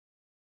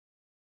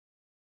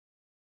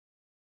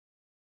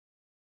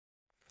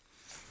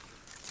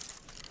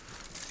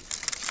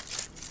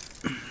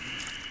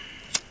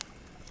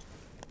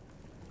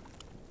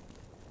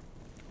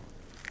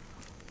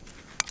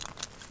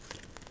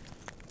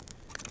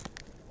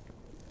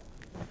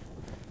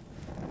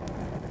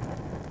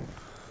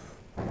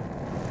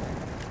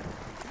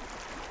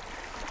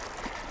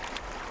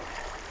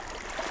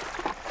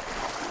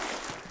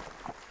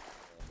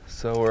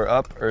So we're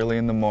up early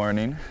in the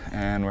morning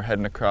and we're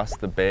heading across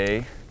the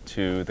bay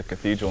to the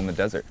cathedral in the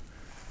desert,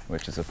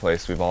 which is a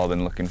place we've all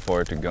been looking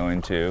forward to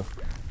going to.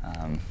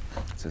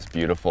 It's this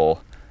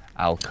beautiful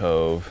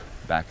alcove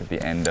back at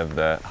the end of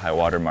the high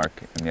water mark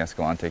in the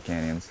Escalante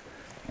Canyons,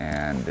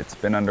 and it's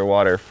been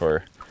underwater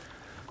for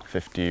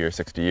 50 or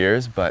 60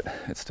 years, but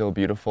it's still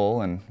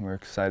beautiful and we're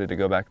excited to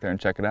go back there and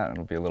check it out.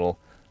 It'll be a little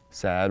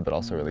sad but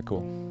also really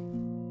cool.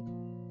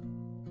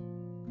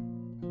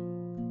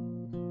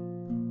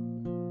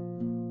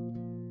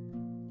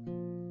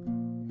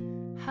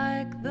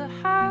 Hike the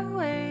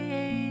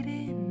highway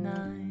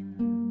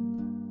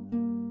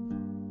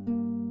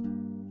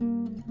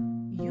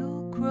 89.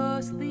 You'll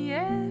cross the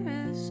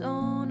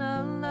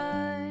Arizona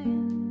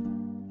line.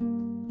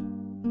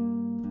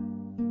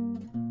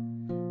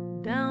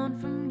 Down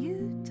from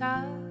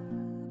Utah,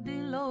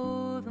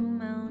 below the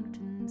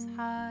mountains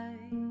high.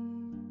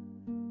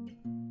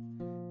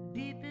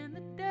 Deep in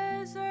the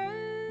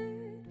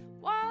desert,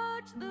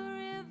 watch the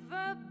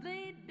river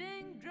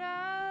bleeding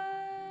dry.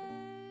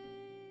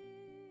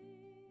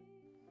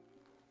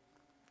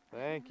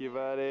 Thank you,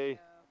 buddy.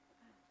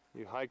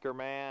 You hiker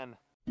man.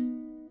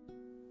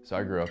 So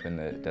I grew up in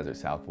the desert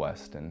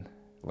Southwest and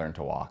learned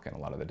to walk in a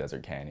lot of the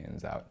desert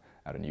canyons out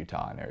in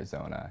Utah and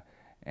Arizona.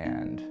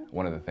 And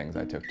one of the things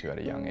I took to at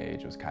a young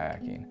age was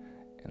kayaking,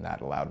 and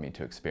that allowed me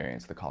to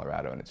experience the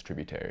Colorado and its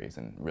tributaries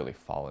and really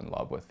fall in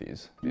love with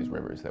these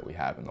rivers that we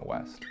have in the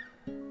West.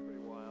 Pretty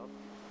wild.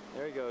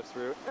 There he goes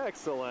through.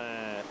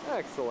 Excellent,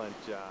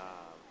 excellent job.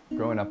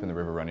 Growing up in the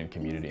river running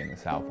community in the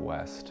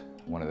Southwest,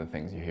 one of the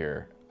things you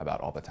hear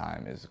about all the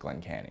time is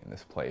Glen Canyon,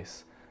 this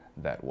place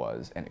that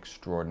was an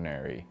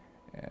extraordinary,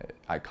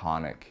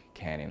 iconic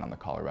canyon on the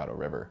Colorado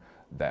River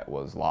that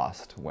was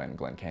lost when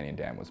Glen Canyon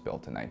Dam was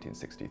built in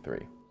 1963.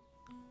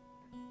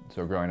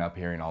 So growing up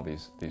hearing all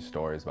these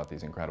stories about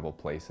these incredible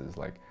places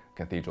like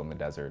Cathedral in the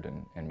Desert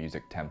and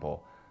Music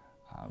Temple,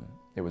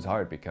 it was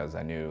hard because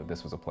I knew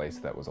this was a place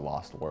that was a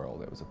lost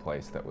world. It was a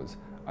place that was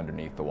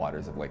underneath the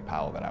waters of Lake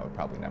Powell that I would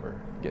probably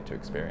never get to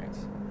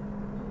experience.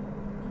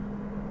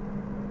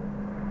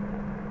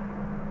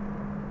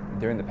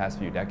 During the past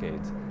few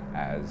decades,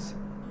 as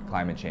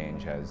climate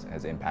change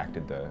has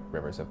impacted the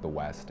rivers of the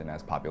West and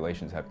as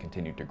populations have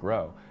continued to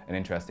grow, an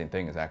interesting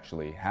thing is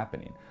actually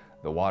happening.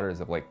 The waters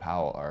of Lake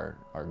Powell are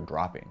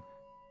dropping.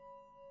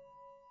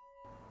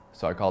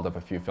 So I called up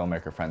a few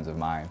filmmaker friends of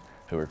mine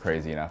who were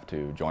crazy enough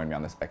to join me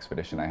on this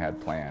expedition I had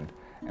planned.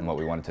 And what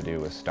we wanted to do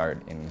was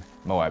start in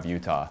Moab,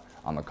 Utah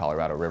on the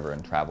Colorado River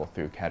and travel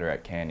through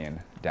Cataract Canyon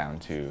down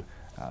to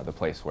the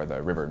place where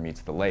the river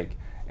meets the lake,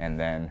 and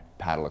then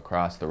paddle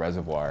across the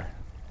reservoir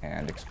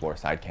and explore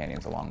side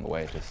canyons along the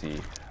way to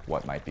see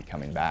what might be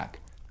coming back.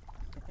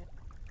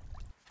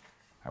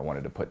 I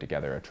wanted to put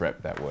together a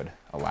trip that would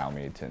allow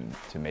me to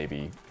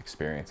maybe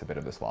experience a bit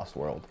of this lost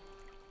world.